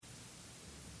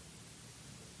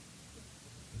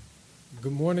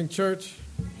Good morning, church.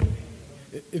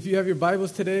 If you have your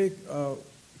Bibles today,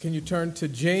 can you turn to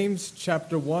James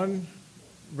chapter 1,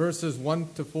 verses 1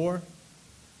 to 4?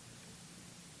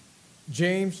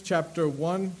 James chapter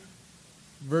 1,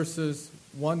 verses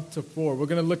 1 to 4. We're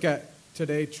going to look at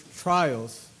today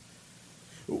trials.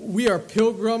 We are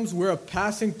pilgrims. We're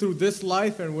passing through this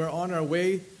life and we're on our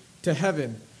way to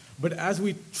heaven. But as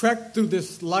we trek through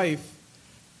this life,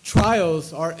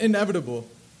 trials are inevitable.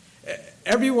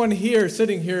 Everyone here,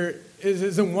 sitting here,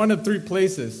 is in one of three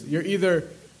places. You're either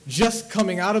just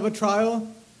coming out of a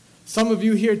trial. Some of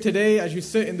you here today, as you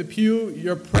sit in the pew,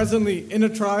 you're presently in a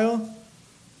trial.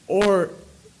 Or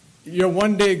you're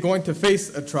one day going to face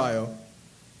a trial.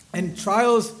 And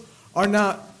trials are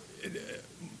not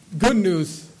good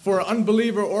news for an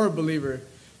unbeliever or a believer,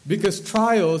 because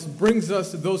trials brings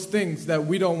us those things that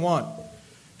we don't want.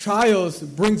 Trials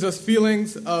brings us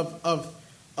feelings of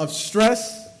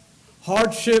stress,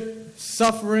 hardship,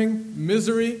 suffering,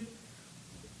 misery.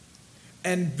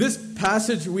 And this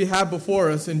passage we have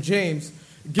before us in James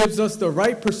gives us the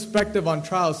right perspective on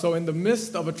trials. So in the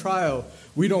midst of a trial,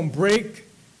 we don't break,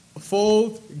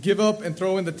 fold, give up, and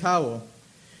throw in the towel.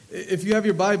 If you have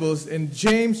your Bibles, in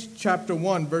James chapter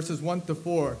 1, verses 1 to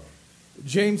 4,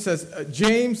 James says,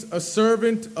 James, a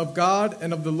servant of God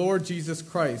and of the Lord Jesus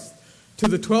Christ, to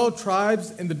the 12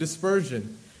 tribes in the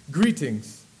dispersion,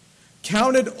 greetings.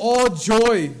 Count it all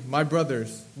joy, my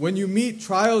brothers, when you meet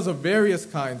trials of various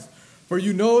kinds, for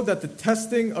you know that the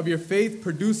testing of your faith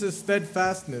produces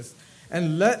steadfastness,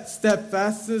 and let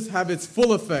steadfastness have its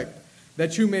full effect,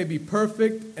 that you may be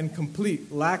perfect and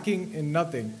complete, lacking in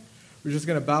nothing. We're just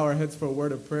going to bow our heads for a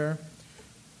word of prayer.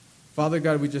 Father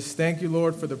God, we just thank you,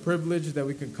 Lord, for the privilege that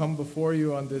we can come before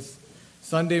you on this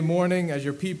Sunday morning as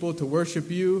your people to worship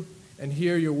you and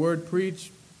hear your word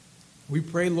preached. We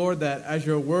pray, Lord, that as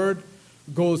your word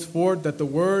goes forth, that the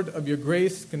word of your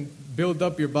grace can build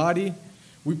up your body.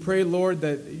 We pray, Lord,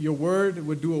 that your word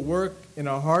would do a work in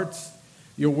our hearts.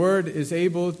 Your word is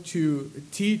able to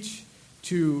teach,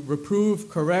 to reprove,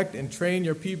 correct, and train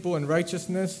your people in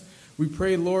righteousness. We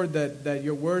pray, Lord, that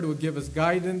your word will give us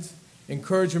guidance,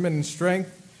 encouragement, and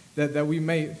strength, that we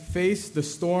may face the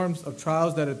storms of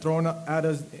trials that are thrown at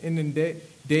us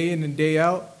day in and day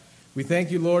out. We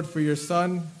thank you, Lord, for your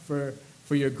Son, for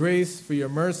your grace, for your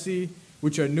mercy,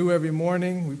 which are new every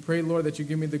morning. We pray, Lord, that you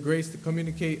give me the grace to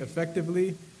communicate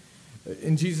effectively.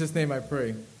 In Jesus' name I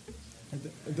pray.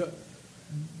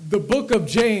 The book of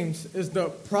James is the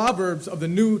Proverbs of the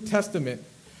New Testament.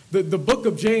 The book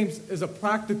of James is a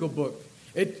practical book.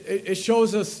 It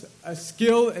shows us a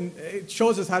skill, and it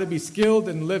shows us how to be skilled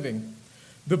in living.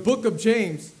 The book of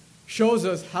James shows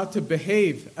us how to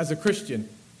behave as a Christian.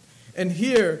 And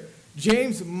here,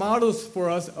 James models for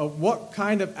us of what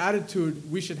kind of attitude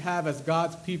we should have as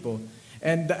God's people.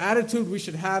 And the attitude we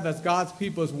should have as God's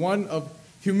people is one of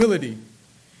humility.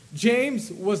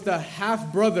 James was the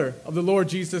half-brother of the Lord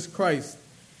Jesus Christ.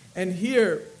 And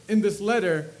here, in this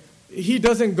letter, he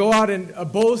doesn't go out and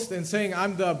boast and saying,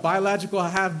 I'm the biological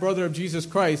half-brother of Jesus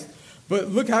Christ. But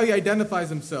look how he identifies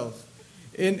himself.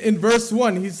 In verse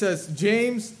 1, he says,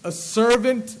 James, a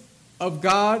servant of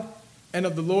God and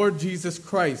of the Lord Jesus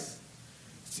Christ.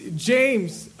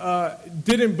 James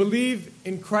didn't believe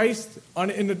in Christ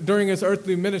during his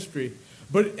earthly ministry.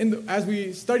 But as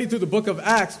we studied through the book of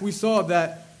Acts, we saw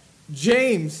that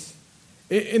James,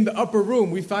 in the upper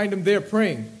room, we find him there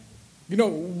praying. You know,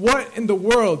 what in the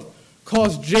world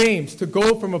caused James to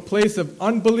go from a place of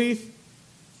unbelief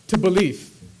to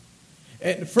belief?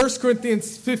 And 1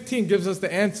 Corinthians 15 gives us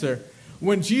the answer.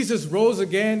 When Jesus rose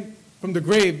again from the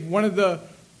grave, one of the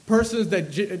persons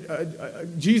that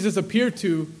Jesus appeared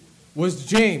to was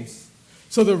James.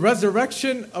 So the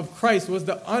resurrection of Christ was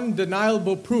the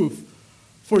undeniable proof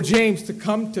for James to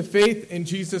come to faith in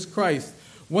Jesus Christ.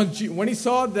 When he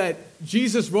saw that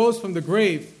Jesus rose from the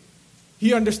grave,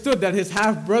 he understood that his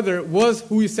half-brother was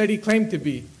who he said he claimed to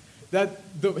be. That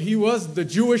he was the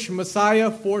Jewish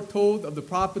Messiah foretold of the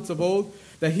prophets of old,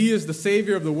 that he is the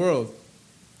Savior of the world.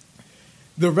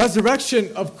 The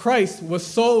resurrection of Christ was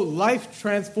so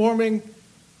life-transforming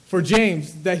for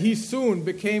James that he soon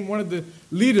became one of the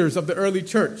leaders of the early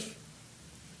church.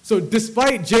 So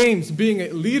despite James being a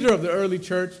leader of the early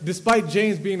church, despite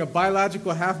James being a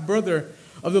biological half-brother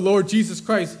of the Lord Jesus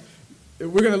Christ,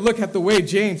 we're going to look at the way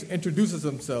James introduces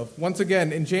himself. Once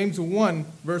again, in James 1,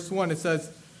 verse 1, it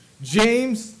says,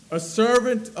 James, a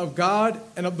servant of God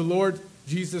and of the Lord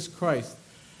Jesus Christ.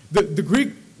 The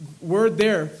Greek word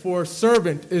there for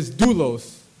servant is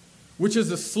doulos, which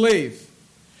is a slave.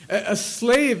 A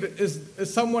slave is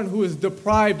someone who is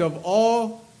deprived of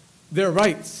all their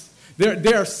rights.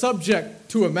 They are subject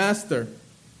to a master.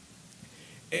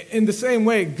 In the same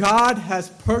way, God has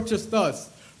purchased us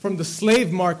from the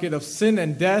slave market of sin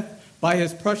and death by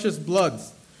his precious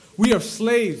bloods. We are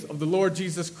slaves of the Lord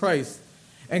Jesus Christ,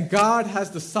 and God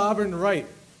has the sovereign right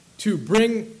to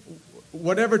bring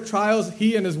whatever trials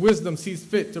he in his wisdom sees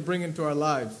fit to bring into our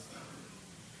lives.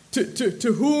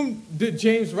 To whom did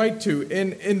James write to?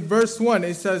 In verse 1,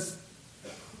 it says,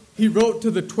 he wrote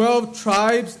to the 12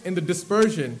 tribes in the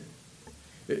dispersion.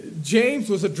 James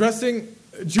was addressing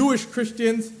Jewish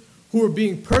Christians who were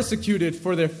being persecuted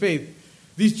for their faith.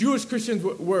 These Jewish Christians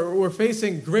were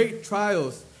facing great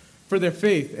trials for their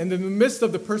faith. And in the midst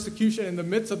of the persecution, in the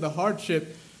midst of the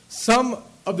hardship, some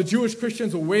of the Jewish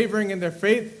Christians were wavering in their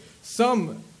faith.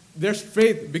 Some, their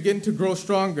faith began to grow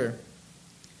stronger.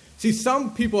 See,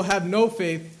 some people have no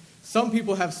faith. Some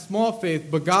people have small faith,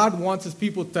 but God wants his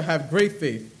people to have great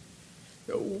faith.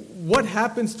 What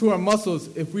happens to our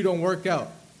muscles if we don't work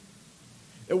out?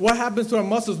 What happens to our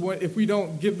muscles if we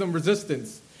don't give them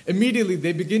resistance? Immediately,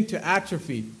 they begin to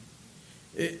atrophy.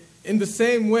 In the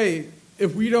same way,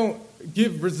 if we don't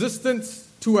give resistance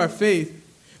to our faith,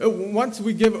 once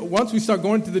we start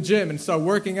going to the gym and start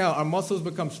working out, our muscles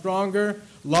become stronger,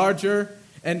 larger,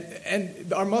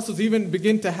 and our muscles even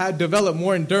begin to develop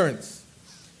more endurance.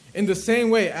 In the same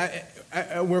way,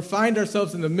 we find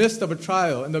ourselves in the midst of a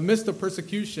trial, in the midst of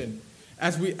persecution.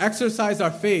 As we exercise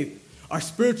our faith, our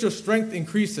spiritual strength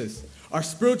increases. Our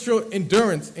spiritual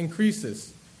endurance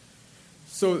increases.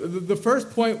 So the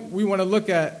first point we want to look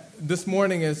at this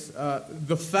morning is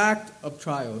the fact of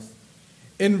trials.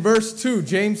 In verse 2,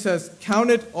 James says,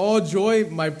 "Count it all joy,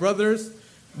 my brothers,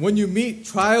 when you meet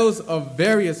trials of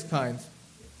various kinds."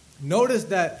 Notice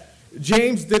that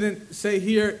James didn't say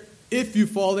here, if you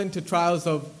fall into trials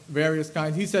of various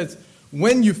kinds. He says,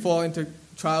 when you fall into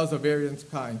trials of various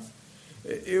kinds.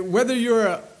 Whether you're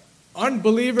an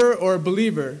unbeliever or a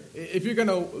believer, if you're going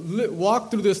to walk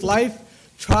through this life,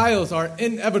 trials are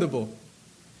inevitable.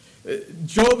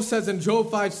 Job says in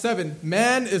Job 5:7,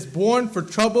 "Man is born for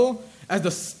trouble as the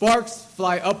sparks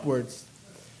fly upwards."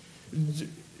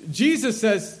 Jesus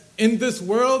says, in this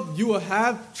world you will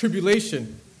have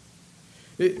tribulation.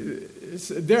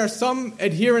 There are some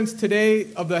adherents today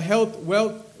of the health,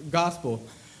 wealth gospel.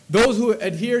 Those who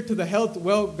adhere to the health,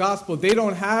 wealth gospel, they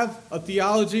don't have a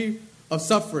theology of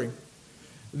suffering.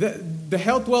 The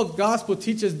health, wealth gospel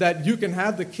teaches that you can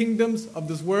have the kingdoms of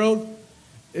this world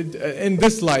in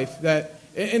this life. That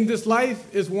in this life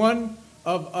is one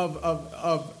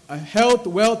of health,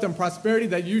 wealth, and prosperity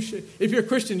that you should, if you're a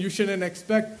Christian, you shouldn't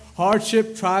expect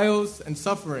hardship, trials, and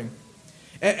suffering.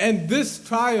 And this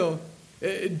trial,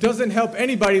 it doesn't help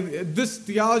anybody. This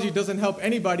theology doesn't help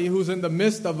anybody who's in the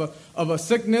midst of a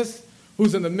sickness,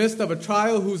 who's in the midst of a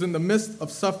trial, who's in the midst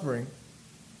of suffering.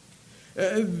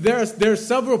 There are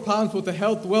several problems with the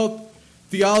health, wealth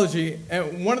theology,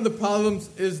 and one of the problems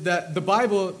is that the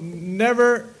Bible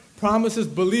never promises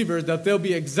believers that they'll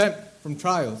be exempt from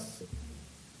trials.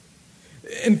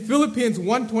 In Philippians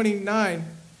 1:29,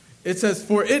 it says,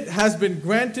 "For it has been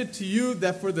granted to you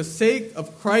that for the sake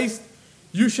of Christ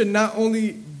you should not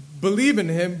only believe in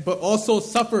him, but also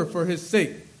suffer for his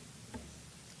sake."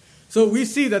 So we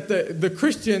see that the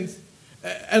Christians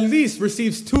at least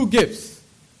receives two gifts.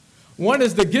 One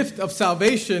is the gift of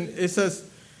salvation. It says,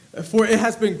 "For it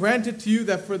has been granted to you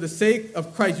that for the sake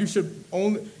of Christ you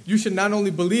should not only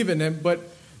believe in him," but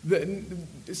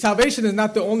salvation is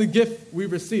not the only gift we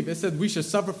receive. It says we should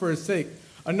suffer for his sake.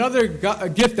 Another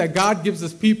gift that God gives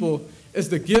his people is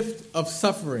the gift of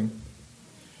suffering.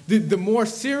 The more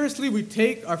seriously we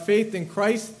take our faith in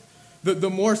Christ, the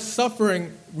more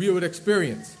suffering we would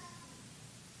experience.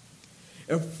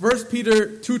 1 Peter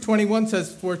 2:21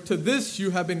 says, "For to this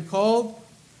you have been called,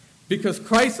 because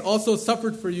Christ also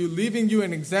suffered for you, leaving you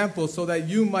an example so that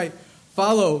you might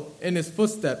follow in his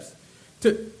footsteps."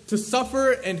 To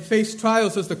suffer and face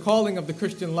trials is the calling of the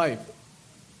Christian life.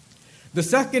 The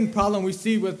second problem we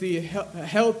see with the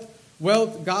health,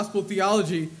 wealth, gospel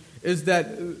theology is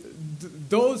that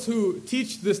those who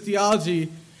teach this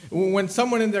theology, when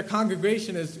someone in their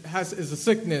congregation is a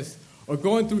sickness or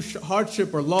going through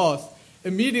hardship or loss,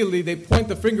 immediately they point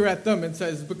the finger at them and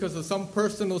says because of some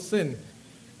personal sin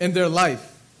in their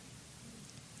life.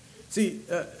 See,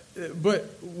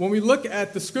 but when we look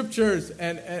at the scriptures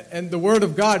and the word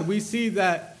of God, we see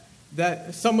that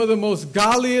some of the most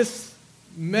godliest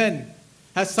men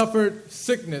have suffered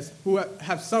sickness, who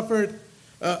have suffered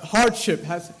hardship,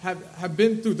 have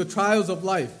been through the trials of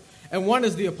life. And one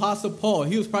is the Apostle Paul.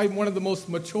 He was probably one of the most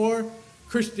mature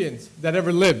Christians that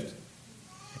ever lived.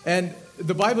 And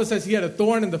the Bible says he had a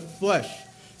thorn in the flesh.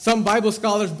 Some Bible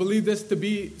scholars believe this to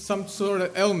be some sort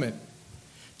of ailment.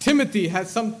 Timothy had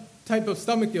some type of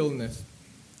stomach illness.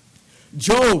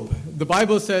 Job, the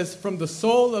Bible says, from the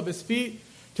sole of his feet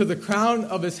to the crown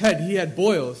of his head, he had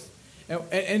boils.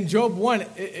 And Job 1,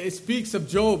 it speaks of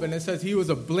Job, and it says he was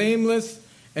a blameless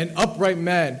and upright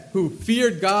man who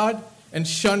feared God and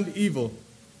shunned evil.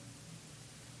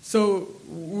 So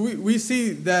we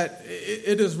see that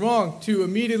it is wrong to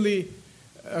immediately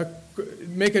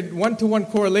make a one-to-one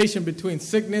correlation between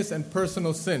sickness and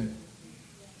personal sin.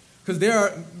 Because there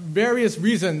are various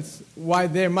reasons why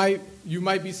you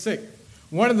might be sick.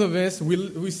 One of them is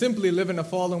we simply live in a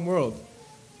fallen world.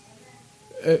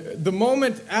 The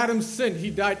moment Adam sinned,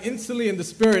 he died instantly in the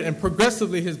spirit, and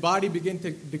progressively his body began to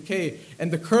decay,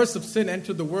 and the curse of sin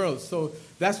entered the world. So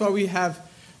that's why we have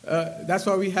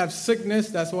sickness.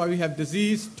 That's why we have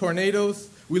disease, tornadoes.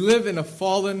 We live in a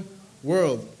fallen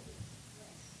world.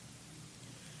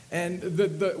 And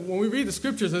when we read the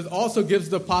scriptures, it also gives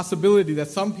the possibility that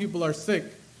some people are sick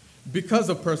because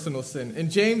of personal sin.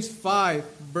 In James 5,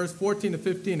 verse 14 to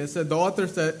 15, it said, the author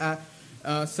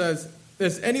says,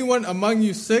 is anyone among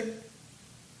you sick?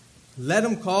 Let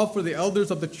him call for the elders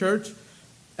of the church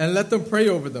and let them pray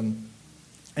over them.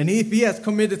 And if he has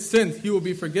committed sins, he will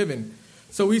be forgiven.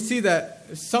 So we see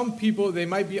that some people, they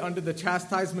might be under the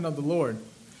chastisement of the Lord.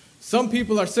 Some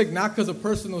people are sick not because of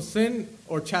personal sin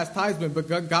or chastisement,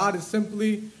 but God is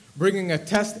simply bringing a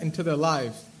test into their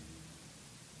lives.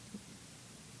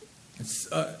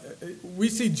 We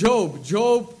see Job.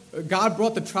 God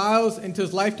brought the trials into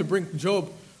his life to bring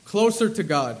Job closer to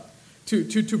God,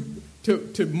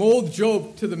 to mold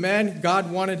Job to the man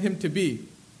God wanted him to be.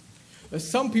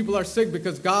 Some people are sick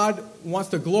because God wants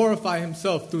to glorify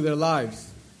himself through their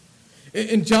lives.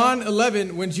 In John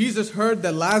 11, when Jesus heard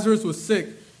that Lazarus was sick,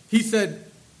 he said,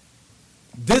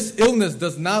 this illness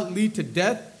does not lead to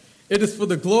death. It is for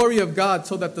the glory of God,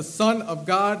 so that the Son of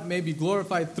God may be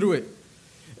glorified through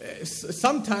it.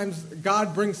 Sometimes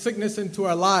God brings sickness into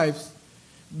our lives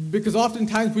because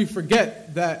oftentimes we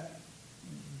forget that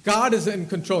God is in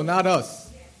control, not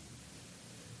us.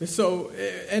 So,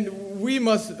 and we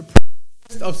must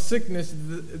pray of sickness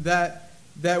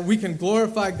that we can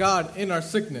glorify God in our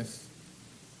sickness.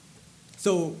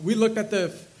 So we looked at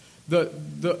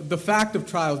the fact of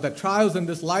trials, that trials in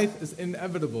this life is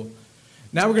inevitable.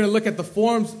 Now we're going to look at the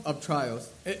forms of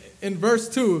trials. In verse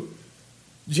 2,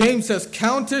 James says,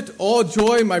 count it all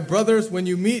joy, my brothers, when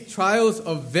you meet trials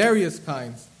of various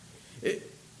kinds.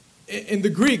 In the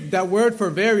Greek, that word for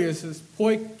various is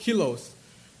poikilos,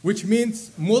 which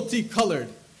means multicolored.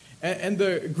 And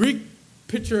the Greek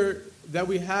picture that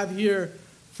we have here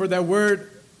for that word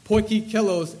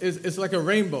poikilos is like a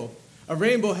rainbow. A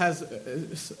rainbow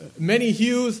has many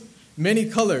hues, many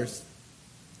colors.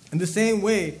 In the same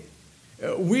way,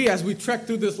 we, as we trek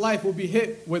through this life, will be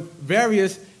hit with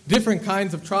various different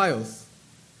kinds of trials.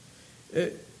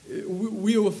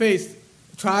 We will face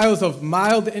trials of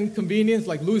mild inconvenience,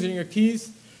 like losing your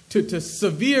keys, to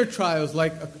severe trials,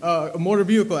 like a motor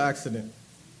vehicle accident.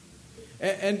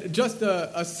 And just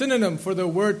a synonym for the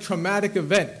word traumatic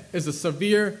event is a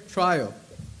severe trial.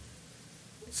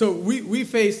 So we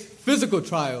face physical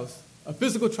trials. A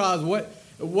physical trial is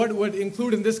what would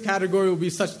include in this category would be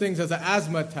such things as an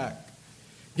asthma attack,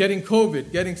 getting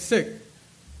COVID, getting sick,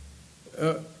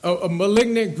 a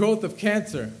malignant growth of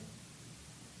cancer.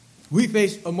 We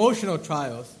face emotional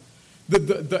trials,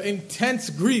 the intense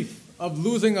grief of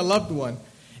losing a loved one,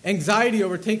 anxiety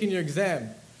over taking your exam,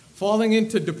 falling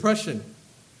into depression.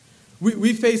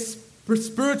 We face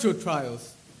spiritual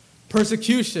trials,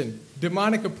 persecution,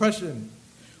 demonic oppression.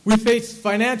 We face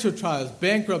financial trials,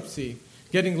 bankruptcy,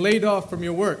 getting laid off from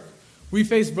your work. We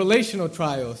face relational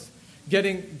trials,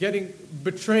 getting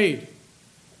betrayed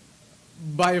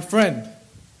by a friend,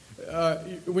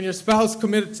 when your spouse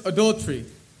commits adultery.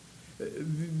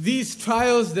 These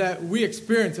trials that we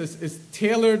experience is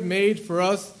tailor-made for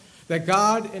us, that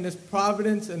God in His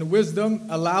providence and wisdom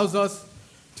allows us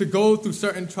to go through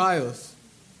certain trials.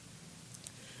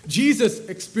 Jesus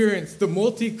experienced the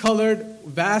multicolored,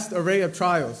 vast array of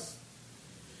trials.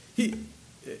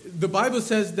 The Bible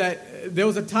says that there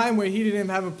was a time where He didn't even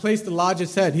have a place to lodge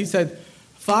His head. He said,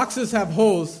 foxes have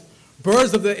holes,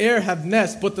 birds of the air have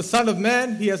nests, but the Son of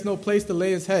Man, He has no place to lay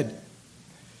His head.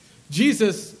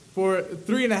 Jesus, for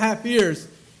 3.5 years,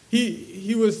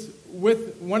 he was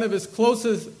with one of His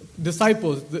closest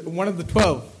disciples, one of the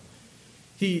 12.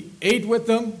 He ate with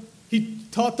them. He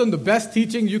taught them the best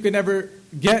teaching you can ever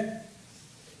get.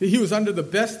 He was under the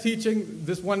best teaching,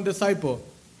 this one disciple.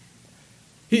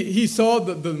 He saw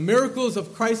the miracles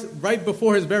of Christ right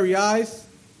before his very eyes.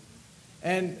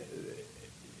 And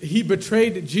he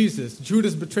betrayed Jesus.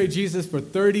 Judas betrayed Jesus for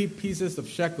 30 pieces of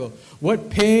shekel. What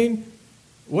pain,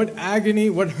 what agony,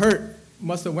 what hurt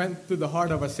must have went through the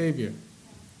heart of our Savior.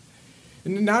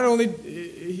 And not only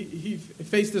he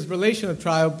faced this relational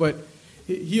trial, but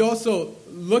he also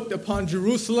looked upon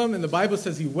Jerusalem, and the Bible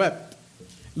says he wept,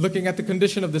 looking at the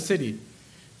condition of the city.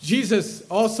 Jesus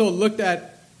also looked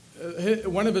at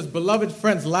one of his beloved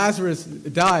friends, Lazarus,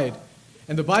 died.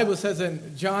 And the Bible says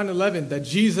in John 11 that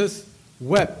Jesus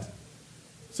wept.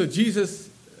 So Jesus,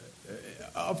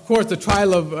 of course, the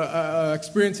trial of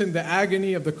experiencing the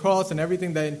agony of the cross and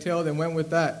everything that entailed and went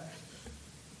with that.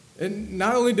 And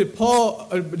not only did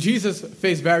Jesus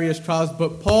face various trials,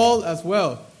 but Paul as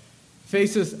well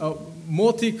faces a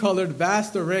multicolored,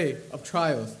 vast array of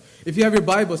trials. If you have your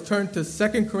Bibles, turn to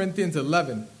 2 Corinthians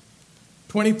 11,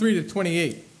 23 to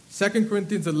 28. 2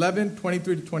 Corinthians 11,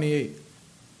 23 to 28.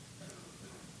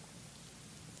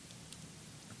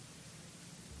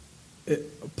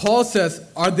 Paul says,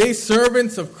 "Are they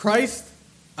servants of Christ?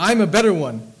 I'm a better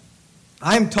one.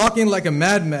 I'm talking like a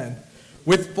madman,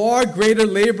 with far greater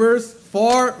labors,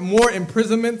 far more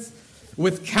imprisonments,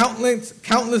 with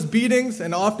countless beatings,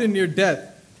 and often near death.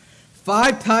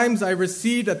 5 times I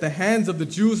received at the hands of the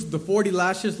Jews the 40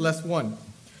 lashes less one.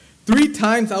 3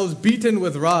 times I was beaten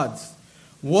with rods.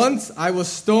 Once I was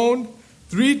stoned.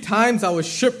 3 times I was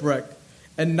shipwrecked.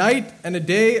 A night and a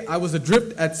day I was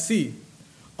adrift at sea.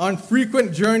 On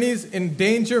frequent journeys, in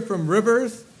danger from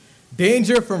rivers,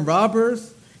 danger from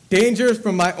robbers, dangers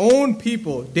from my own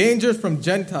people, dangers from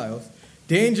Gentiles,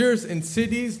 dangers in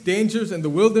cities, dangers in the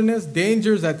wilderness,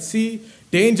 dangers at sea,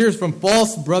 dangers from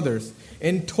false brothers,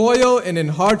 in toil and in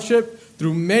hardship,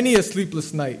 through many a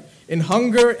sleepless night, in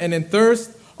hunger and in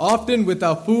thirst, often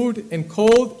without food, in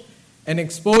cold and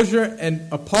exposure, and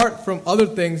apart from other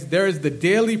things, there is the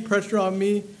daily pressure on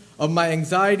me of my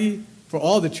anxiety for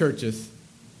all the churches."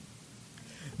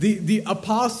 The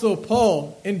Apostle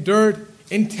Paul endured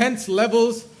intense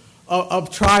levels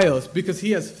of trials because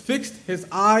he has fixed his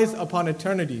eyes upon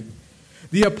eternity.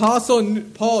 The Apostle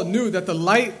Paul knew that the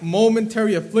light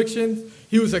momentary afflictions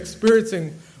he was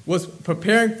experiencing was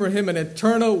preparing for him an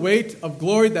eternal weight of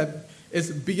glory that is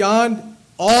beyond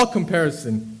all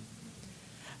comparison.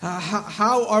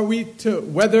 How are we to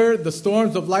weather the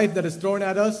storms of life that is thrown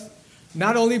at us?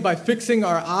 Not only by fixing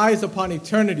our eyes upon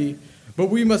eternity,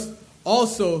 but we must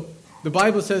also, the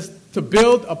Bible says, to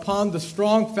build upon the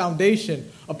strong foundation,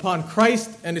 upon Christ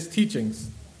and his teachings.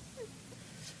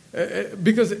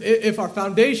 Because if our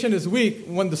foundation is weak,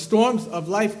 when the storms of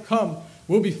life come,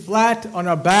 we'll be flat on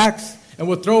our backs and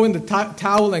we'll throw in the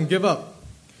towel and give up.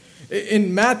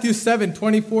 In Matthew 7,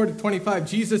 24 to 25,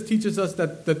 Jesus teaches us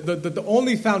that the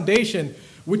only foundation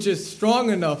which is strong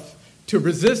enough to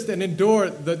resist and endure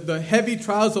the heavy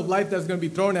trials of life that's going to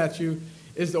be thrown at you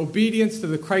is obedience to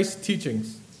the Christ's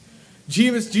teachings.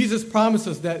 Jesus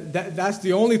promises that's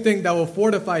the only thing that will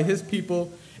fortify his people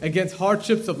against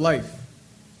hardships of life.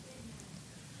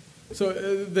 So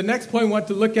the next point I want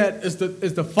to look at is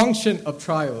the function of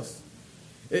trials.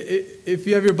 If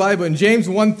you have your Bible, in James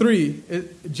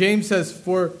 1:3, James says,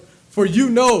 For you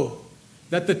know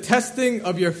that the testing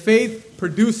of your faith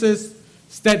produces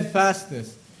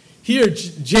steadfastness. Here,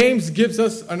 James gives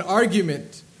us an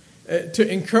argument to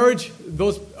encourage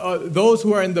those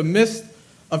who are in the midst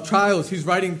of trials he's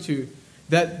writing to,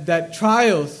 that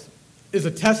trials is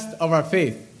a test of our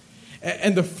faith.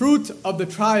 And the fruit of the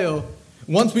trial,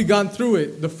 once we've gone through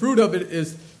it, the fruit of it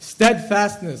is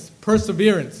steadfastness,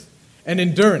 perseverance, and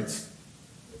endurance.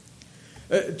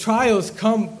 Trials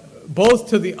come both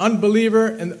to the unbeliever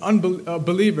and the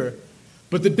believer.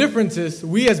 But the difference is,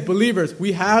 we as believers,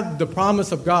 we have the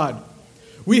promise of God.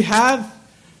 We have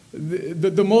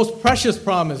the most precious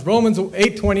promise, Romans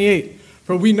 8:28.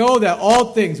 For we know that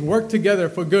all things work together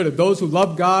for good of those who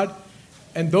love God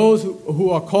and those who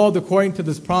are called according to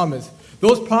this promise.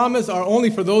 Those promises are only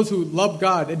for those who love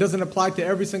God. It doesn't apply to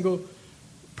every single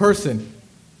person.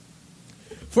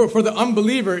 For the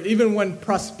unbeliever, even when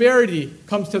prosperity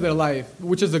comes to their life,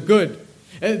 which is a good,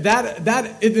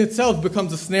 that in itself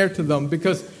becomes a snare to them,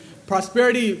 because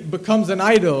prosperity becomes an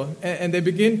idol and they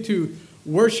begin to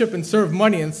worship and serve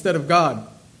money instead of God.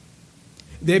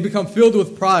 They become filled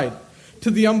with pride.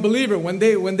 To the unbeliever, when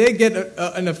they get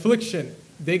an affliction,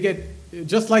 they get,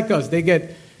 just like us, they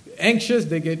get anxious,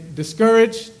 they get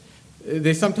discouraged,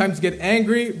 they sometimes get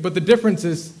angry, but the difference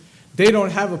is they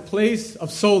don't have a place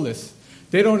of solace.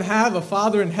 They don't have a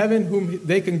Father in heaven whom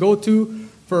they can go to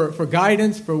for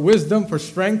guidance, for wisdom, for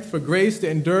strength, for grace to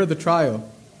endure the trial.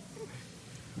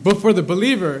 But for the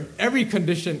believer, every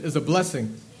condition is a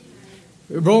blessing.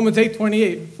 Romans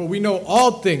 8:28, for we know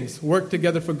all things work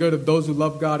together for good of those who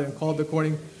love God and called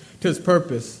according to his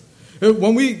purpose.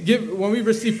 When we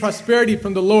receive prosperity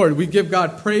from the Lord, we give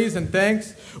God praise and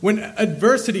thanks. When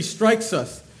adversity strikes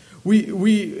us,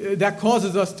 that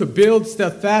causes us to build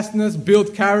steadfastness,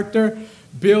 build character,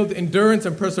 build endurance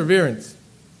and perseverance.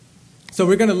 So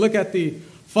we're going to look at the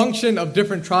function of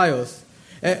different trials.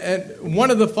 And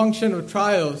one of the function of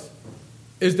trials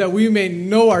is that we may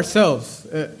know ourselves.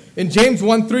 In James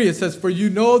 1:3, it says, "For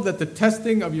you know that the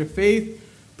testing of your faith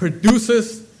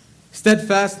produces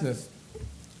steadfastness."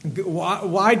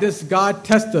 Why does God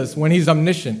test us when He's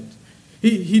omniscient?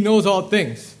 He knows all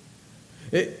things.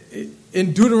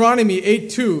 In Deuteronomy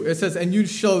 8:2, it says, "And you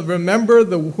shall remember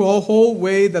the whole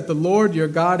way that the Lord your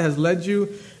God has led you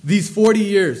these 40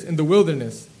 years in the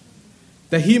wilderness,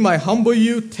 that He might humble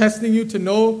you, testing you to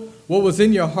know what was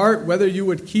in your heart, whether you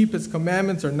would keep His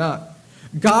commandments or not."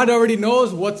 God already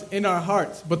knows what's in our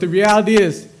hearts, but the reality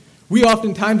is we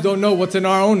oftentimes don't know what's in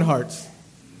our own hearts.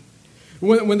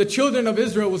 When the children of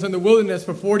Israel was in the wilderness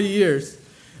for 40 years,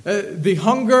 the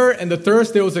hunger and the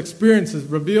thirst those experiences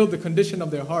revealed the condition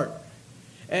of their heart.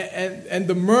 And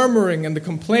the murmuring and the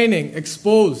complaining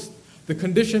exposed the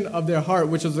condition of their heart,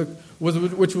 which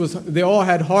was they all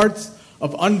had hearts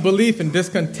of unbelief and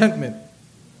discontentment.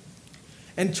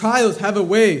 And trials have a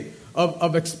way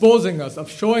of exposing us, of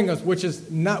showing us, which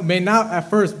may not at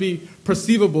first be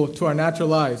perceivable to our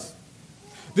natural eyes.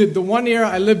 The 1 year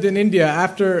I lived in India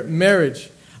after marriage,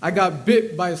 I got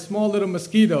bit by a small little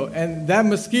mosquito, and that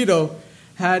mosquito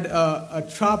had a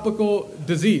tropical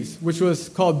disease, which was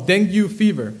called dengue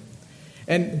fever.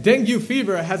 And dengue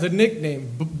fever has a nickname,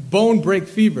 bone break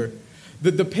fever.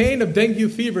 The pain of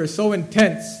dengue fever is so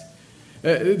intense.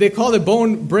 They call it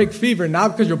bone break fever,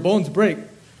 not because your bones break,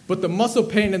 but the muscle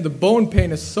pain and the bone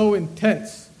pain is so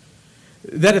intense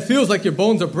that it feels like your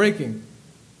bones are breaking.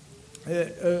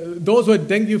 Those with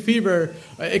dengue fever,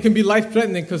 it can be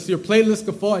life-threatening because your platelets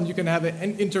can fall and you can have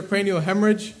an intracranial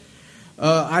hemorrhage.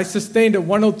 I sustained a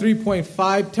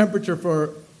 103.5 temperature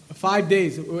for 5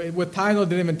 days. With Tylenol,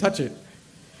 didn't even touch it.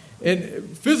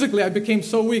 And physically, I became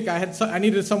so weak, I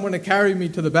needed someone to carry me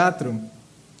to the bathroom.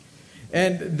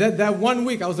 And that 1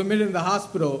 week, I was admitted in the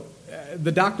hospital.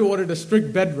 The doctor ordered a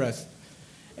strict bed rest.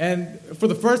 And for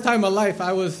the first time in my life,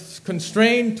 I was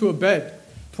constrained to a bed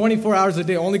 24 hours a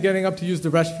day, only getting up to use the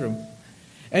restroom.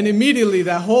 And immediately,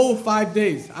 that whole 5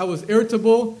 days, I was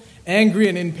irritable, angry,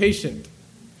 and impatient.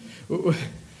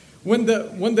 When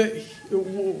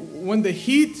the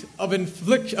heat of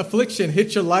affliction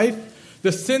hits your life,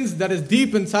 the sins that is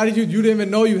deep inside of you didn't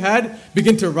even know you had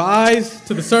begin to rise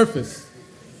to the surface.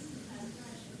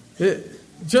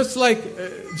 Just like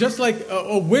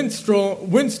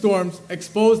windstorms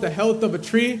expose the health of a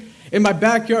tree. In my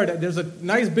backyard, there's a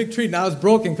nice big tree. Now it's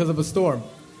broken because of a storm.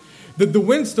 The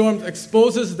windstorm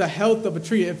exposes the health of a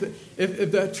tree. If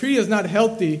the tree is not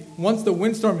healthy, once the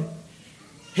windstorm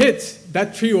hits,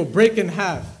 that tree will break in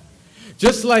half.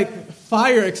 Just like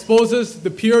fire exposes the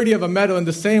purity of a metal, in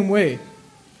the same way,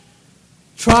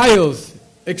 trials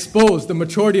expose the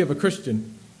maturity of a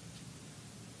Christian.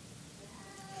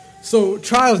 So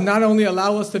trials not only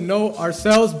allow us to know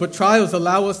ourselves, but trials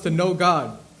allow us to know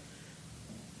God.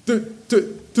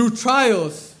 Through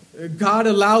trials, God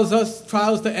allows us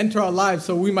trials to enter our lives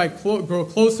so we might grow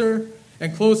closer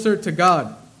and closer to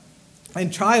God.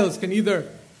 And trials can either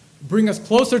bring us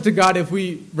closer to God if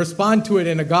we respond to it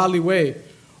in a godly way,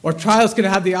 or trials can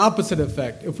have the opposite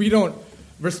effect. If we don't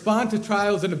respond to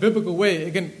trials in a biblical way,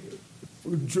 it can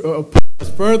push us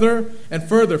further and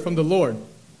further from the Lord.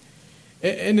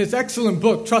 In his excellent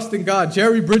book, Trusting God,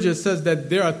 Jerry Bridges says that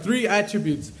there are 3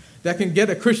 attributes that can get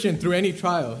a Christian through any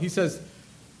trial. He says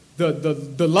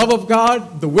the love of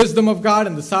God, the wisdom of God,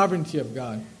 and the sovereignty of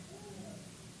God.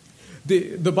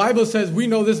 The Bible says, we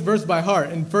know this verse by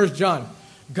heart in 1 John.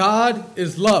 God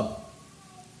is love.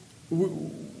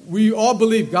 We all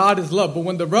believe God is love, but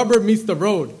when the rubber meets the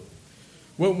road,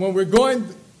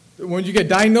 when you get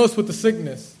diagnosed with a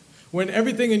sickness, when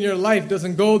everything in your life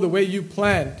doesn't go the way you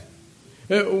planned,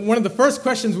 one of the first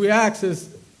questions we ask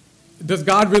is, does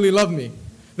God really love me?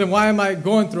 Then why am I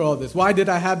going through all this? Why did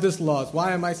I have this loss?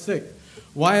 Why am I sick?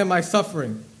 Why am I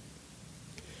suffering?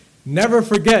 Never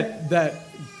forget that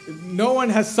no one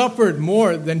has suffered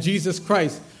more than Jesus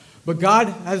Christ, but God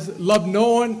has loved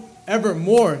no one ever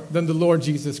more than the Lord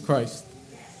Jesus Christ.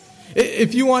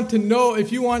 If you want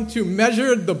to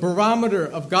measure the barometer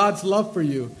of God's love for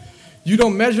you, you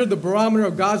don't measure the barometer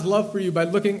of God's love for you by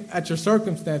looking at your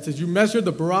circumstances. You measure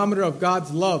the barometer of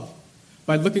God's love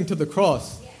by looking to the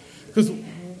cross. Because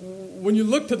when you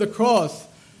look to the cross,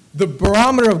 the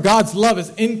barometer of God's love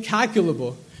is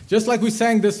incalculable. Just like we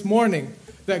sang this morning,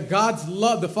 that God's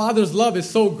love, the Father's love is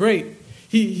so great.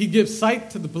 He gives sight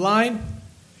to the blind.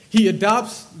 He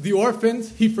adopts the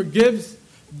orphans. He forgives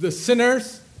the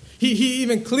sinners. He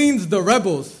even cleans the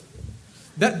rebels.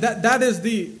 That is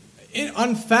the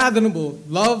unfathomable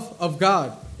love of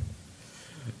God.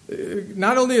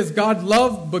 Not only is God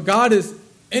love, but God is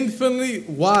infinitely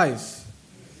wise.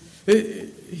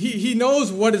 He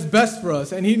knows what is best for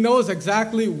us, and He knows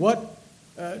exactly what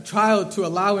trial to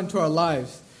allow into our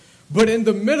lives. But in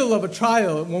the middle of a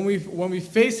trial, when we're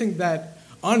facing that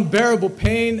unbearable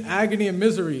pain, agony, and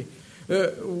misery,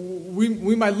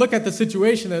 we might look at the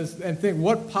situation and think,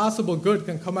 what possible good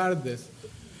can come out of this?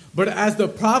 But as the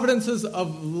providences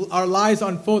of our lives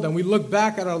unfold and we look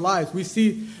back at our lives, we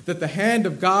see that the hand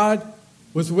of God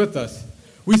was with us.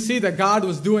 We see that God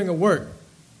was doing a work.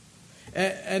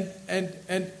 And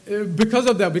because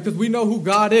of that, because we know who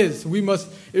God is,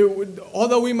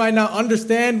 although we might not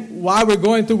understand why we're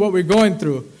going through what we're going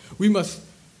through, we must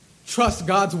trust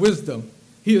God's wisdom.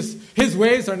 His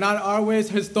ways are not our ways.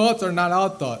 His thoughts are not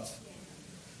our thoughts.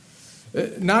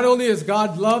 Not only is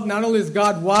God love, not only is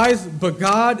God wise, but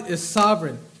God is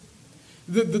sovereign.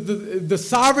 The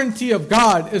sovereignty of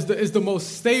God is the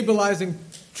most stabilizing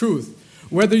truth.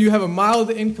 Whether you have a mild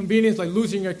inconvenience like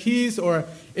losing your keys or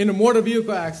in a motor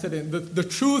vehicle accident, the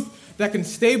truth that can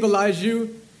stabilize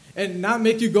you and not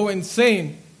make you go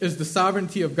insane is the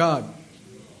sovereignty of God.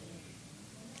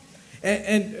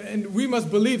 And we must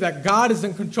believe that God is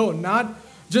in control, not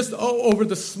just over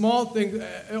the small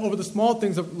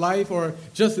things of life or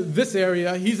just this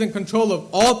area. He's in control of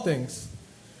all things.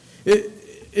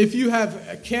 If you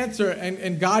have cancer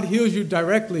and God heals you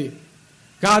directly,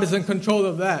 God is in control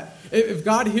of that. If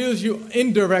God heals you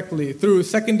indirectly through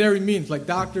secondary means like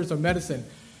doctors or medicine,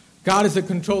 God is in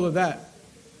control of that.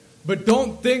 But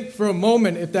don't think for a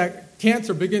moment, if that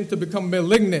cancer begins to become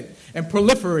malignant and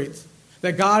proliferates,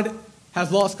 that God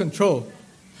has lost control.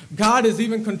 God is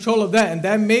even in control of that, and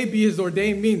that may be His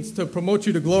ordained means to promote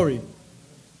you to glory.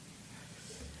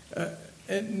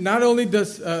 And not only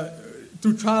does,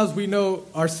 through trials, we know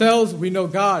ourselves, we know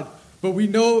God, but we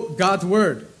know God's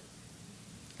word.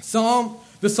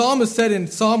 The psalmist said in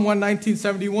Psalm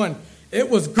 119:71, "It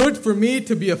was good for me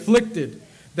to be afflicted,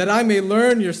 that I may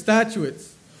learn your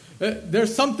statutes."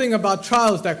 There's something about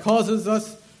trials that causes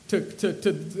us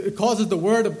it causes the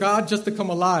word of God just to come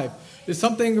alive. There's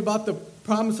something about the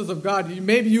promises of God.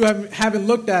 Maybe you haven't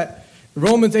looked at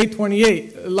Romans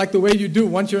 8:28 like the way you do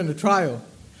once you're in the trial.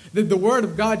 The word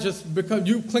of God just becomes,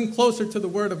 you cling closer to the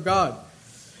word of God.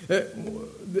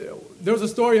 There was a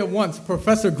story of once,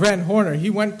 Professor Grant Horner. He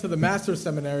went to the Master's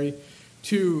Seminary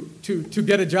to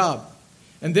get a job.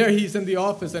 And there he's in the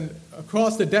office, and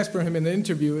across the desk from him in the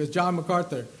interview is John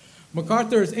MacArthur.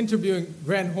 MacArthur is interviewing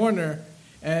Grant Horner,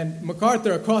 and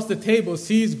MacArthur across the table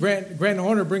sees Grant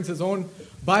Horner brings his own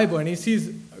Bible, and he sees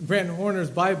Grant Horner's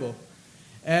Bible.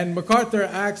 And MacArthur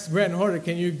asks Grant Horner,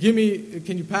 can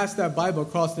you pass that Bible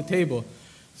across the table?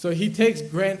 So he takes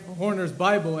Grant Horner's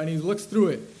Bible and he looks through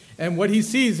it. And what he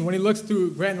sees when he looks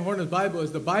through Grant Horner's Bible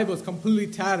is the Bible is completely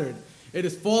tattered. It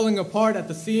is falling apart at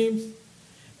the seams.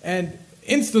 And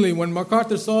instantly, when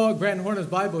MacArthur saw Grant Horner's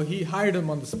Bible, he hired him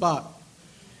on the spot.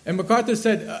 And MacArthur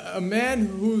said, a man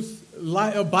whose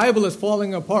Bible is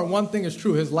falling apart, one thing is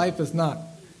true, his life is not.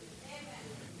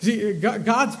 See,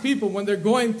 God's people, when they're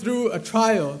going through a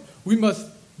trial, we must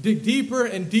dig deeper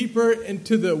and deeper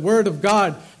into the Word of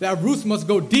God. That roots must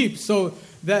go deep so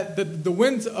that the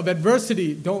winds of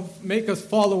adversity don't make us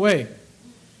fall away.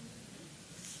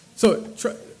 So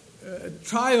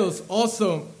trials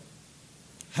also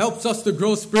helps us to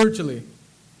grow spiritually.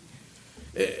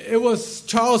 It was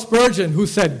Charles Spurgeon who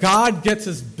said, God gets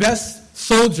his best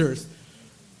soldiers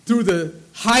through the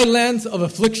highlands of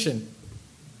affliction.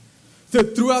 So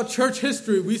throughout church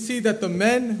history, we see that the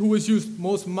men who was used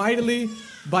most mightily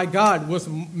by God was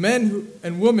men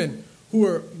and women who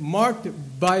were marked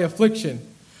by affliction.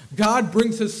 God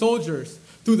brings his soldiers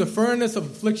through the furnace of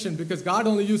affliction because God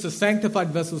only uses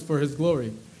sanctified vessels for his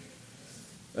glory.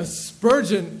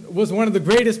 Spurgeon was one of the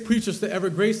greatest preachers to ever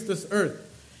grace this earth.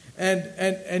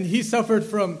 And he suffered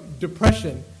from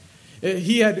depression.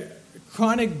 He had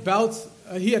chronic bouts.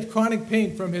 He had chronic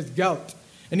pain from his gout.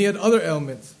 And he had other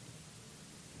ailments.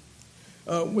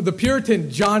 The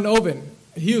Puritan John Owen,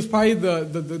 he was probably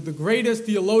the greatest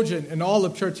theologian in all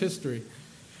of church history.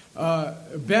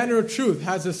 Banner of Truth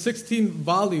has 16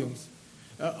 volumes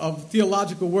of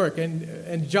theological work.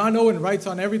 And John Owen writes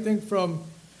on everything from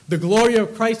the glory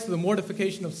of Christ to the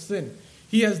mortification of sin.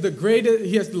 He has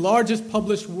the largest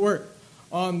published work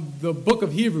on the book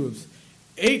of Hebrews.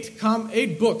 8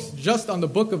 books just on the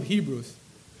book of Hebrews.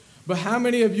 But how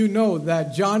many of you know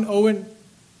that John Owen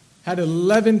had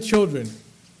 11 children?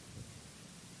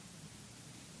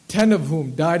 10 of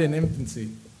whom died in infancy.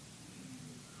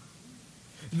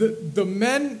 The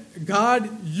men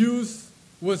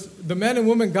and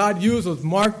women God used was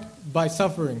marked by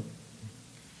suffering.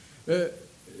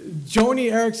 Joni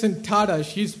Eareckson Tada,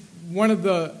 she's one of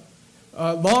the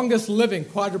longest living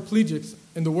quadriplegics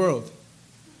in the world.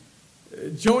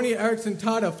 Joni Eareckson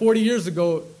Tada, 40 years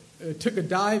ago, took a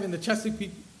dive in the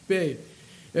Chesapeake Bay.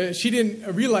 She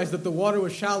didn't realize that the water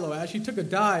was shallow. As she took a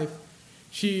dive,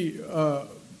 she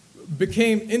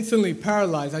became instantly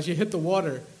paralyzed as she hit the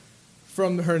water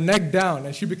from her neck down,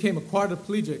 and she became a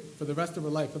quadriplegic for the rest of her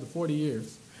life, for the 40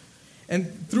 years.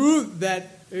 And through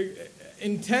that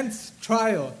intense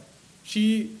trial,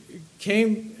 she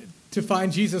came to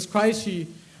find Jesus Christ. She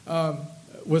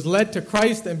was led to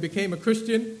Christ and became a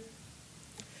Christian.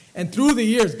 And through the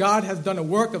years, God has done a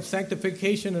work of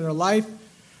sanctification in her life,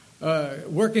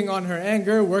 working on her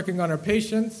anger, working on her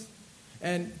patience.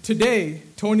 And today,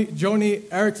 Joni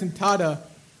Eareckson Tada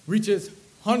reaches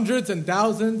hundreds and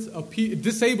thousands of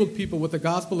disabled people with the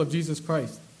gospel of Jesus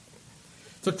Christ.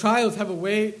 So trials have a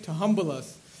way to humble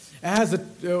us.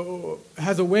 It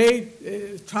has a way.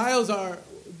 Trials are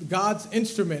God's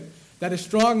instrument that is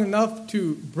strong enough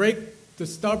to break the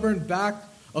stubborn back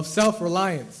of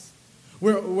self-reliance.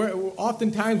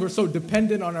 Oftentimes we're so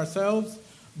dependent on ourselves,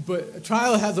 but a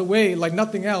trial has a way, like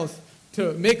nothing else,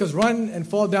 to make us run and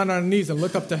fall down on our knees and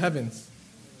look up to heavens.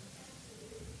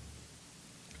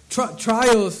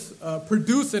 Trials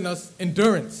produce in us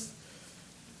endurance.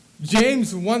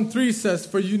 James 1:3 says,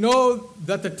 "For you know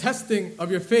that the testing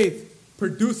of your faith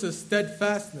produces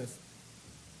steadfastness."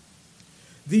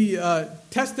 The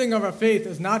testing of our faith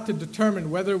is not to determine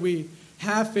whether we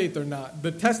have faith or not.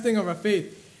 The testing of our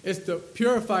faith is to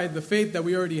purify the faith that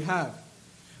we already have.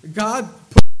 God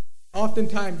puts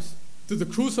oftentimes through the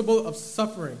crucible of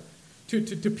suffering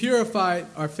to purify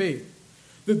our faith.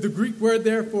 The Greek word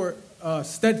there for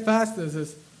steadfastness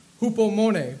is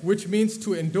hupomone, which means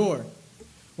to endure.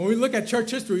 When we look at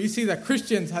church history, you see that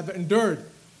Christians have endured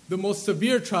the most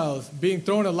severe trials, being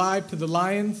thrown alive to the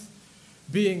lions,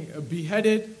 being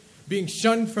beheaded, being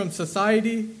shunned from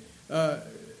society,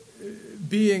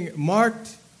 being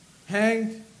marked,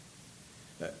 hanged.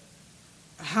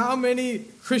 How many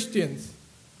Christians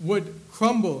would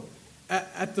crumble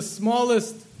at the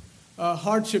smallest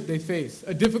hardship they face?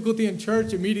 A difficulty in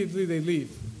church, immediately they leave.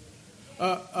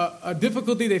 A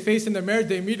difficulty they face in their marriage,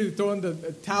 they immediately throw in the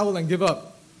towel and give up.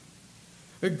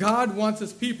 But God wants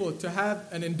His people to have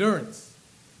an endurance.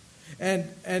 And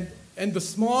the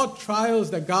small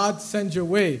trials that God sends your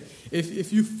way,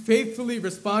 if you faithfully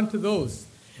respond to those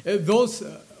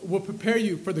will prepare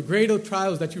you for the greater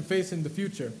trials that you face in the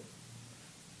future.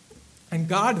 And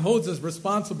God holds us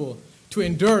responsible to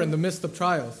endure in the midst of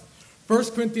trials.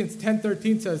 1 Corinthians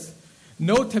 10:13 says,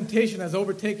 "No temptation has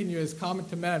overtaken you as common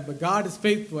to man, but God is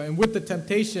faithful, and with the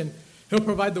temptation, He'll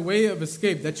provide the way of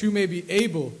escape that you may be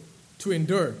able to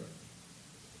endure."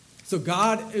 So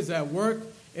God is at work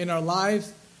in our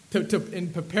lives in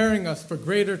preparing us for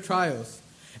greater trials.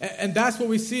 And that's what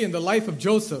we see in the life of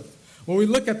Joseph. When we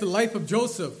look at the life of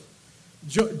Joseph,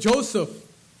 Joseph,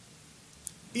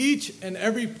 each and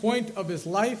every point of his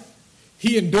life,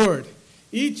 he endured.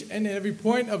 Each and every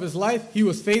point of his life, he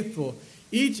was faithful.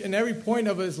 Each and every point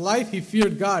of his life, he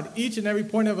feared God. Each and every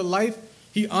point of his life,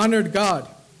 he honored God.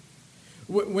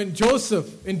 When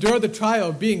Joseph endured the trial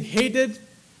of being hated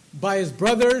by his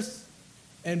brothers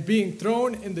and being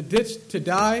thrown in the ditch to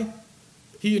die,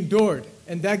 he endured.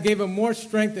 And that gave him more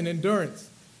strength and endurance.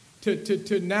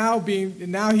 Now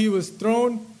he was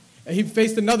thrown, and he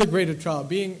faced another greater trial,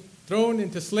 being thrown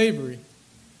into slavery.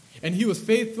 And he was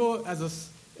faithful as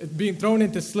being thrown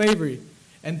into slavery.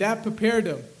 And that prepared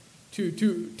him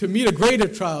to meet a greater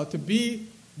trial, to be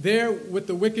there with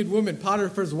the wicked woman,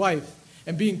 Potiphar's wife,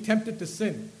 and being tempted to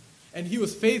sin. And he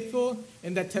was faithful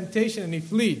in that temptation, and he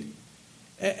fled.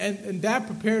 And that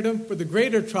prepared him for the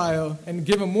greater trial and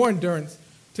give him more endurance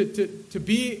to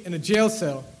be in a jail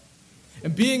cell.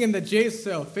 And being in the jail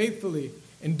cell faithfully,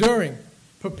 enduring,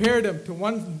 prepared him to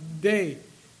one day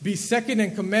be second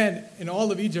in command in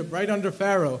all of Egypt, right under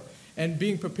Pharaoh, and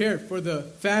being prepared for the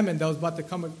famine that was about to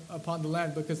come upon the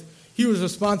land, because he was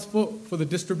responsible for the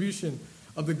distribution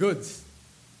of the goods.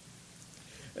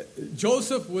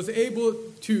 Joseph was able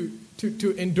to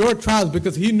endure trials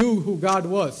because he knew who God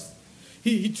was.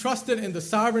 He trusted in the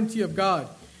sovereignty of God.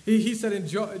 He said in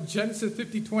Genesis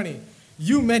 50:20,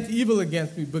 "You meant evil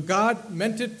against me, but God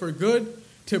meant it for good,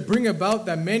 to bring about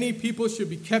that many people should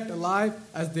be kept alive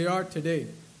as they are today."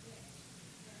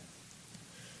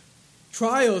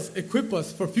 Trials equip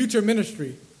us for future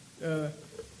ministry.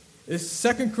 It's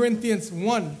 2 Corinthians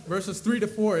 1, verses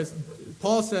 3-4.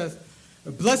 Paul says,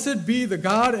 Blessed be the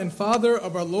God and Father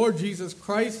of our Lord Jesus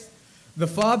Christ, the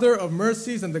Father of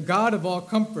mercies and the God of all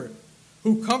comfort,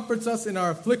 who comforts us in our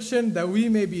affliction, that we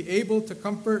may be able to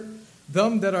comfort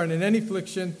them that are in any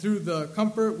affliction through the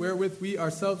comfort wherewith we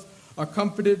ourselves are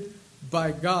comforted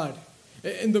by God.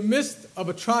 In the midst of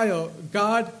a trial,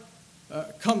 God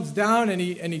comes down and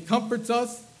he comforts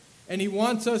us, and he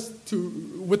wants us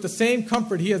to, with the same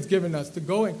comfort he has given us, to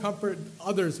go and comfort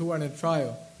others who are in a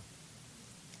trial.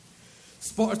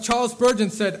 Charles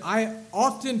Spurgeon said, "I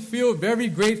often feel very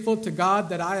grateful to God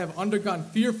that I have undergone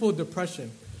fearful depression.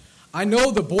 I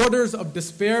know the borders of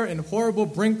despair and horrible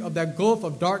brink of that gulf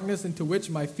of darkness into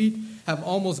which my feet have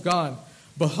almost gone.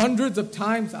 But hundreds of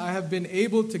times I have been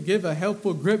able to give a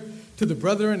helpful grip to the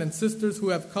brethren and sisters who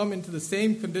have come into the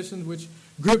same conditions which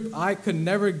grip I could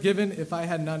never given if I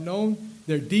had not known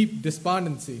their deep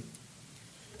despondency."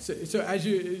 So as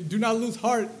you do not lose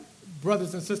heart,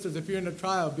 brothers and sisters, if you're in a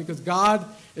trial, because God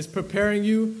is preparing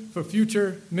you for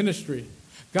future ministry.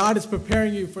 God is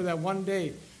preparing you for that one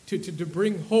day to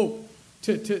bring hope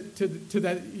to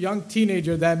that young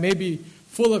teenager that may be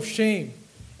full of shame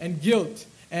and guilt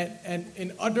and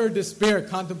in utter despair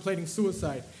contemplating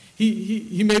suicide.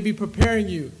 He may be preparing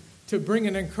you to bring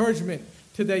an encouragement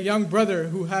to that young brother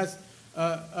who has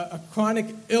a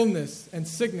chronic illness and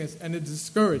sickness and is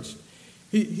discouraged.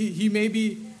 He may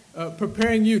be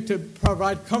preparing you to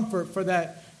provide comfort for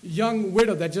that young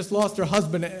widow that just lost her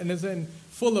husband and is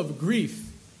full of grief.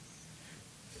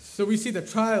 So we see that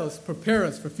trials prepare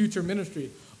us for future ministry.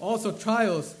 Also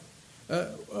trials,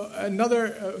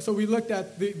 so we looked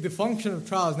at the function of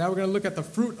trials. Now we're going to look at the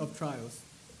fruit of trials.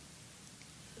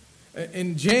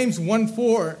 In James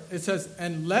 1:4, it says,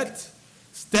 "And let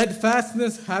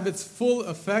steadfastness have its full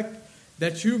effect,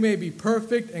 that you may be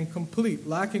perfect and complete,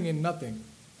 lacking in nothing."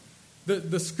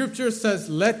 The scripture says,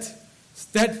 let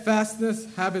steadfastness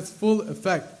have its full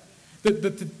effect.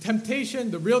 The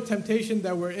temptation, the real temptation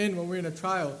that we're in when we're in a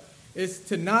trial, is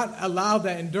to not allow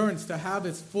that endurance to have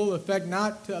its full effect,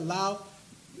 not to allow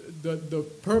the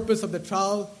purpose of the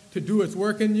trial to do its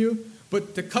work in you,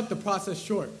 but to cut the process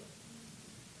short.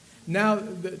 Now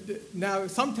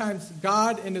sometimes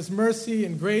God, in His mercy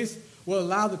and grace, will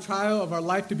allow the trial of our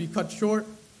life to be cut short.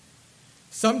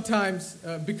 Sometimes,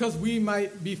 because we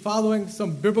might be following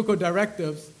some biblical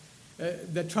directives,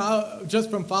 the trial, just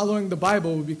from following the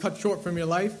Bible, will be cut short from your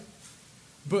life.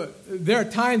 But there are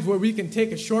times where we can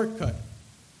take a shortcut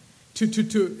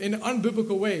to in an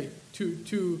unbiblical way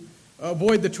to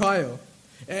avoid the trial.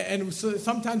 And so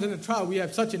sometimes in the trial, we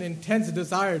have such an intense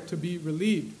desire to be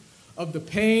relieved of the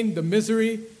pain, the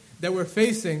misery that we're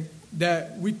facing,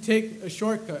 that we take a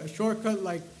shortcut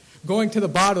like going to the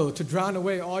bottle to drown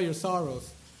away all your sorrows,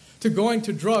 to going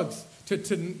to drugs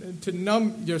to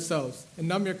numb yourselves and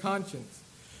numb your conscience.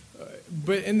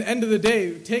 But in the end of the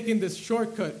day, taking this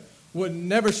shortcut would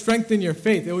never strengthen your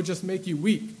faith. It would just make you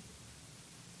weak.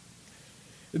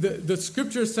 The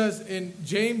scripture says in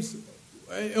James,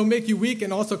 it'll make you weak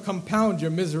and also compound your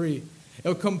misery.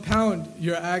 It'll compound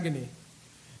your agony.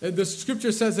 The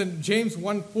scripture says in James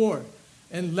 1:4,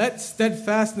 "And let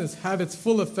steadfastness have its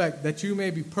full effect, that you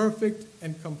may be perfect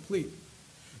and complete."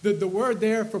 The word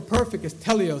there for perfect is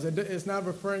teleos. It's not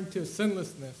referring to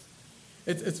sinlessness.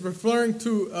 It's referring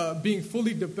to being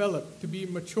fully developed, to be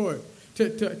mature,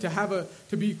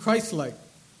 to be Christ-like.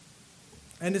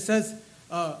 And it says,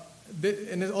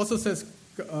 and it also says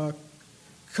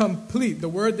complete. The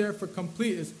word there for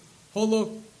complete is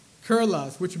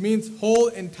holokerlos, which means whole,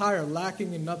 entire,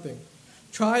 lacking in nothing.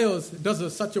 Trials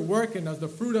does such a work in us. The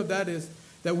fruit of that is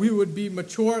that we would be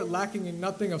mature, lacking in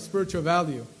nothing of spiritual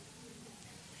value.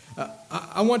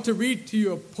 I want to read to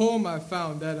you a poem I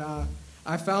found that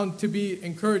I found to be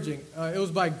encouraging. It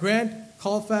was by Grant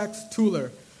Colfax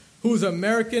Tuller, who's an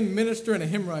American minister and a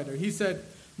hymn writer. He said,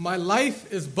 "My life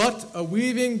is but a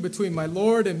weaving between my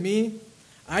Lord and me.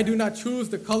 I do not choose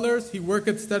the colors, He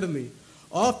worketh steadily.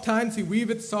 Oft times He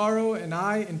weaveth sorrow, and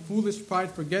I in foolish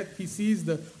pride forget He sees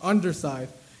the underside.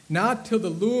 Not till the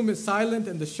loom is silent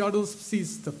and the shuttles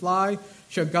cease to fly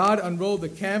shall God unroll the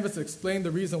canvas and explain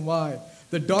the reason why.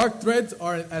 The dark threads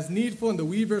are as needful in the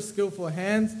weaver's skillful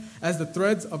hands as the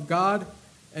threads of God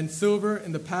and silver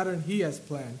in the pattern He has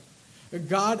planned."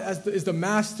 God is the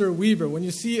master weaver. When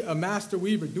you see a master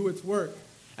weaver do its work,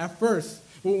 at first,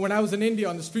 when I was in India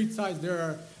on the street sides,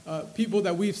 there are people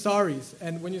that weave saris.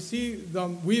 And when you see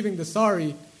them weaving the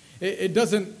sari, it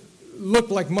doesn't look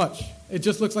like much. It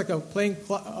just looks like a plain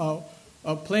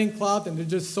cloth, and they're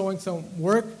just sewing some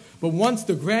work. But once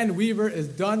the grand weaver is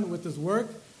done with his work,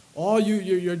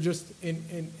 you're just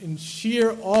in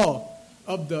sheer awe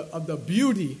of the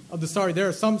beauty of the sari. There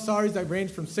are some saris that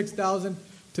range from $6,000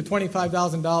 to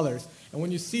 $25,000. And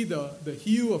when you see the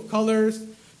hue of colors,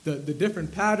 the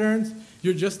different patterns,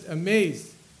 you're just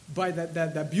amazed by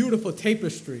that beautiful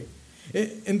tapestry.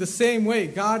 In the same way,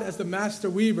 God as the master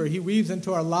weaver, he weaves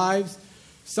into our lives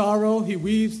sorrow. He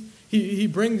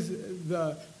brings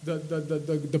the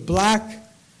black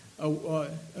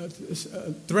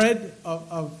thread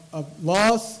of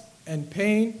loss and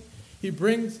pain. He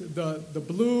brings the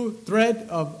blue thread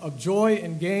of joy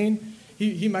and gain.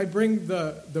 He might bring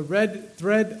the red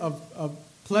thread of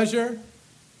pleasure,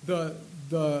 the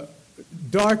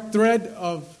dark thread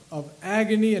of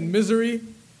agony and misery.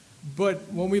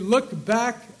 But when we look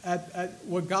back at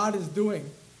what God is doing,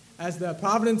 as the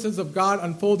providences of God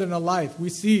unfold in our life, we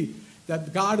see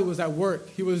that God was at work.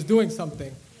 He was doing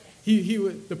something.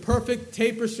 The perfect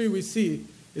tapestry we see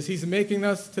is He's making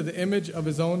us to the image of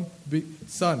His own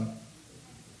Son.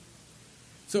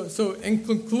 So in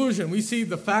conclusion, we see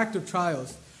the fact of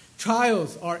trials.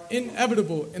 Trials are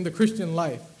inevitable in the Christian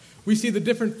life. We see the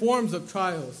different forms of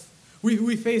trials.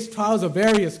 We face trials of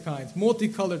various kinds,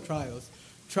 multicolored trials,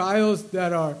 trials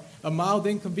that are a mild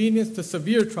inconvenience to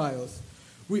severe trials.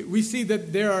 We see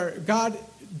that God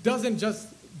doesn't just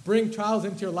bring trials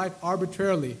into your life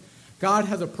arbitrarily. God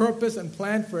has a purpose and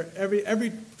plan for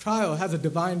every trial has a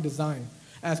divine design,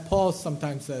 as Paul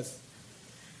sometimes says.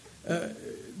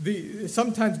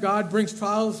 Sometimes God brings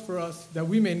trials for us that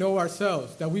we may know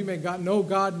ourselves, that we may know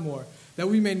God more, that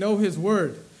we may know His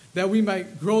Word, that we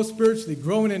might grow spiritually,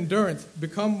 grow in endurance,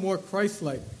 become more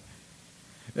Christ-like.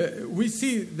 We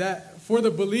see that for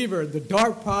the believer, the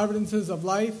dark providences of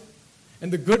life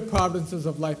and the good providences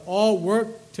of life all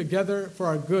work together for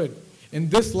our good in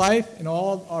this life and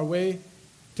all our way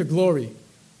to glory.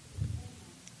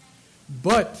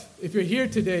 But if you're here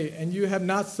today and you have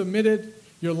not submitted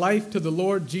your life to the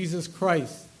Lord Jesus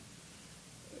Christ,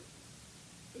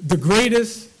 the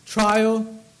greatest trial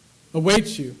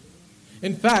awaits you.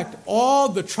 In fact, all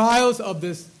the trials of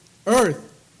this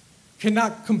earth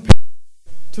cannot compare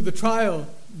to the trial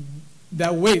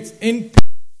that waits in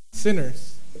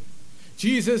sinners.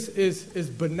 Jesus is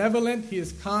benevolent, He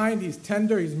is kind, He's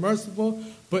tender, He's merciful,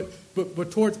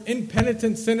 but towards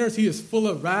impenitent sinners, He is full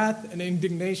of wrath and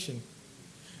indignation.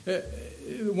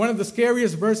 One of the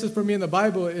scariest verses for me in the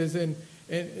Bible is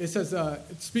it says,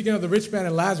 speaking of the rich man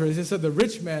and Lazarus, it said the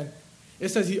rich man, it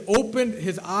says he opened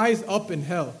his eyes up in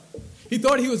hell. He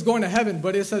thought he was going to heaven,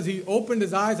 but it says he opened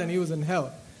his eyes and he was in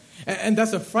hell. And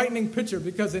that's a frightening picture,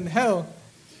 because in hell,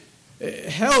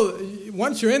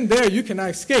 once you're in there, you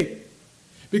cannot escape.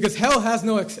 Because hell has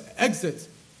no exit.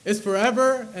 It's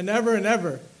forever and ever and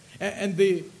ever. And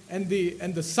the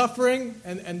suffering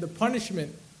and the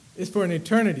punishment is for an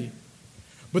eternity.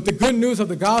 But the good news of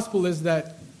the gospel is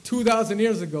that 2,000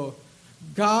 years ago,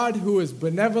 God, who is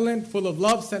benevolent, full of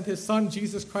love, sent His Son,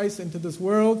 Jesus Christ, into this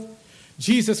world.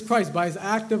 Jesus Christ, by His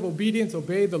active obedience,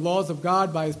 obeyed the laws of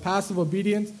God. By His passive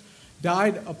obedience,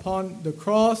 died upon the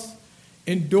cross,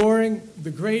 enduring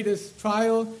the greatest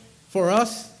trial for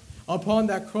us. Upon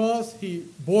that cross, He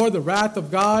bore the wrath of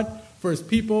God for His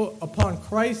people. Upon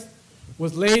Christ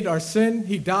was laid our sin.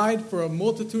 He died for a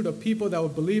multitude of people that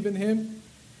would believe in Him.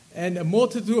 And a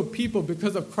multitude of people,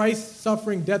 because of Christ's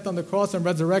suffering, death on the cross, and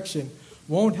resurrection,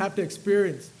 won't have to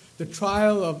experience the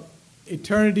trial of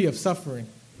eternity of suffering.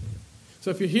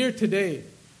 So if you're here today,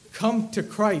 come to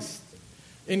Christ.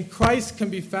 In Christ can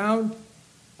be found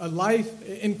a life.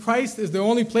 In Christ is the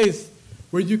only place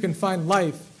where you can find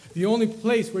life. The only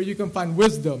place where you can find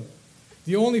wisdom.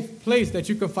 The only place that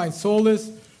you can find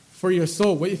solace for your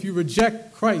soul. If you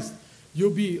reject Christ,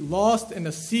 you'll be lost in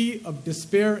a sea of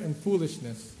despair and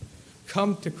foolishness.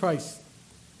 Come to Christ.